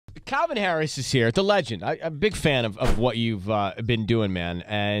Calvin Harris is here, the legend. I'm a big fan of what you've been doing, man.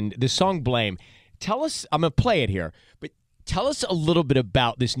 And the song Blame. Tell us, I'm going to play it here, but tell us a little bit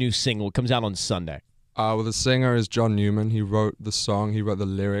about this new single. It comes out on Sunday. Well, the singer is John Newman. He wrote the song. He wrote the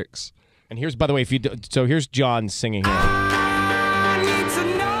lyrics. And here's, by the way, so here's John singing here.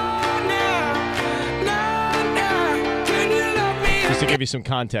 Just to give you some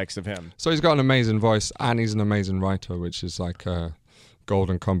context of him. So he's got an amazing voice, and he's an amazing writer, which is like a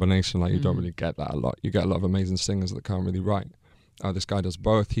golden combination. Like, you don't really get that a lot. You get a lot of amazing singers that can't really write. This guy does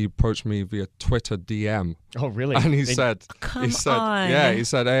both. He approached me via Twitter DM. Oh, really? And he said, on. He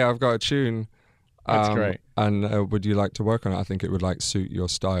said, hey, I've got a tune. That's great. And would you like to work on it? I think it would like suit your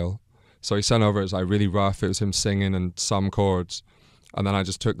style. So he sent over, it was like really rough. It was him singing and some chords. And then I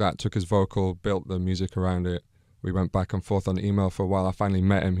just took his vocal, built the music around it. We went back and forth on email for a while. I finally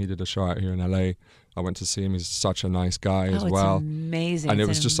met him. He did a show out here in LA. I went to see him. He's such a nice guy as well. It's amazing. And it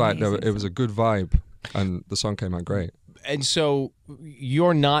was just like, it was a good vibe. And the song came out great. And so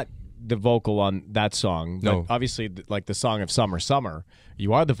you're not the vocal on that song. No. Obviously, like the song of Summer,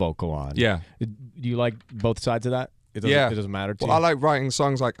 you are the vocal on. Yeah. Do you like both sides of that? It doesn't matter to you? I like writing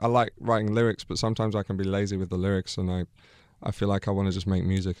songs. Like, I like writing lyrics, but sometimes I can be lazy with the lyrics, and I feel like I want to just make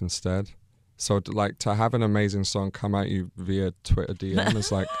music instead. So to have an amazing song come at you via Twitter DM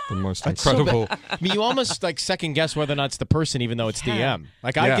is like the most incredible. I mean, you almost like second guess whether or not it's the person, even though it's DM.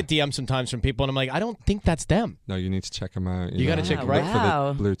 Like I get DM sometimes from people, and I'm like, I don't think that's them. No, you need to check them out. You got to check for right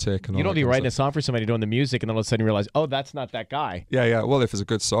the blue tick. And you all don't be writing a song for somebody doing the music, and then all of a sudden you realize, oh, that's not that guy. Yeah. Well, if it's a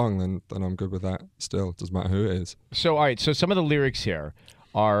good song, then I'm good with that. Still, doesn't matter who it is. So all right. So some of the lyrics here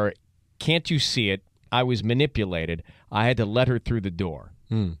are, "Can't you see it? I was manipulated. I had to let her through the door."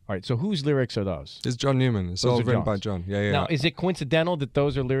 All right, so whose lyrics are those? It's John Newman. It's all written by John. Yeah. Now, is it coincidental that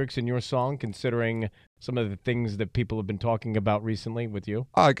those are lyrics in your song, considering some of the things that people have been talking about recently with you?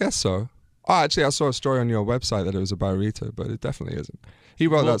 Oh, I guess so. Oh, actually, I saw a story on your website that it was about Rita, but it definitely isn't. He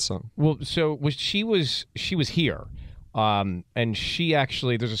wrote that song. Well, so she was here, and she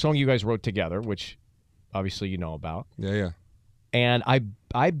actually, there's a song you guys wrote together, which obviously you know about. Yeah. And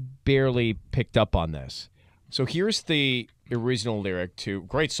I barely picked up on this. So here's the original lyric to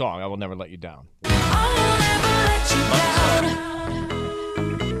great song, "I Will Never Let You Down." You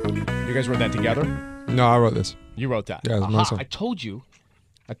guys wrote that together? No, I wrote this. You wrote that. Yeah, it was my song. I told you.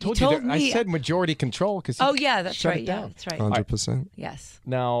 told me. I said majority control because that's right. Yeah, that's right. 100%. Yes.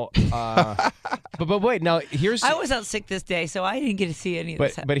 Now, but wait. Now here's. I was out sick this day, so I didn't get to see any of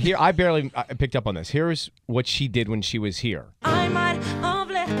this. But here, I barely picked up on this. Here's what she did when she was here. I might have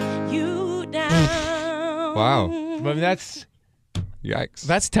let you down. Wow. I mean, that's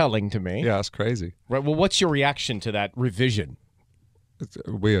telling to me. Yeah, that's crazy. Right. Well, what's your reaction to that revision? It's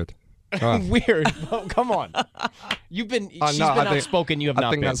weird. Weird. Oh, come on. She's been outspoken. You have not been.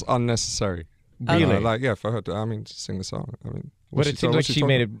 I think that's unnecessary. Really? You know, for her to, just sing the song. I mean, but it seems like she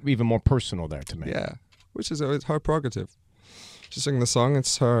made it even more personal there to me. Yeah, which is it's her prerogative. She's singing the song.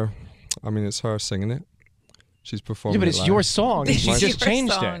 It's her. I mean, it's her singing it. She's performing. Yeah, but it's your song. She just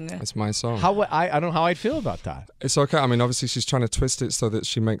changed it. It's my song. I don't know how I'd feel about that. It's okay. I mean, obviously, she's trying to twist it so that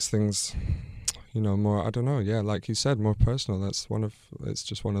she makes things, more. I don't know. Yeah, like you said, more personal. It's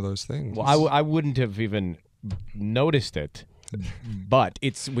just one of those things. Well, I wouldn't have even noticed it, but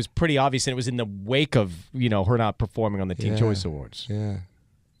it was pretty obvious, and it was in the wake of her not performing on the Teen Choice Awards. Yeah,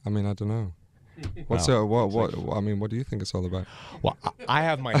 I mean, I don't know. What do you think it's all about? Well, I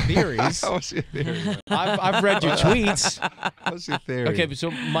have my theories. What's your theory? I've read your tweets. What's your theory? Okay, so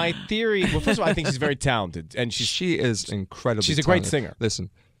my theory. Well, first of all, I think she's very talented, and she is incredibly. She's a great singer.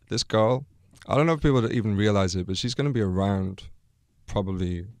 Listen, this girl. I don't know if people even realize it, but she's going to be around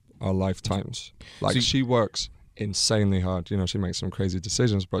probably our lifetimes. Like, she works insanely hard. She makes some crazy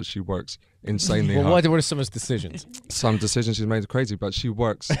decisions, but she works insanely hard. What are some of his decisions? Some decisions she's made are crazy, but she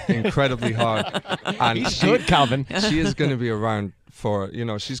works incredibly hard. And He's good, Calvin. She is going to be around for,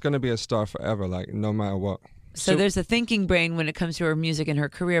 she's going to be a star forever, like, no matter what. So there's a thinking brain when it comes to her music and her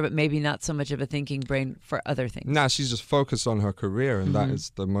career, but maybe not so much of a thinking brain for other things. Nah, she's just focused on her career, and that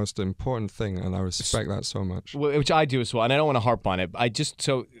is the most important thing, and I respect that so much. Which I do as well, and I don't want to harp on it.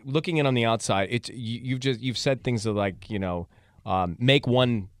 So looking in on the outside, you've said things that, like, make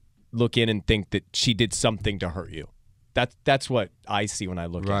one look in and think that she did something to hurt you. That's what I see when I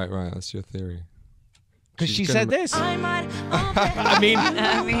look at it. Right, that's your theory. Because she said this. I mean,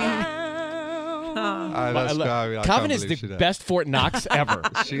 That's great. I can't Calvin is believe she the did. best Fort Knox ever.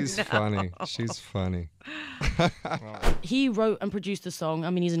 She's funny. She's funny. He wrote and produced the song. I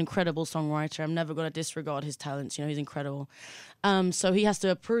mean, he's an incredible songwriter. I'm never going to disregard his talents. You know, he's incredible. So he has to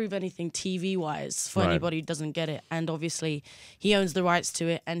approve anything TV-wise for anybody who doesn't get it. And obviously, he owns the rights to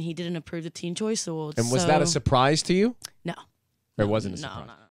it, and he didn't approve the Teen Choice Awards. And was that a surprise to you? No. It wasn't a No, surprise. no.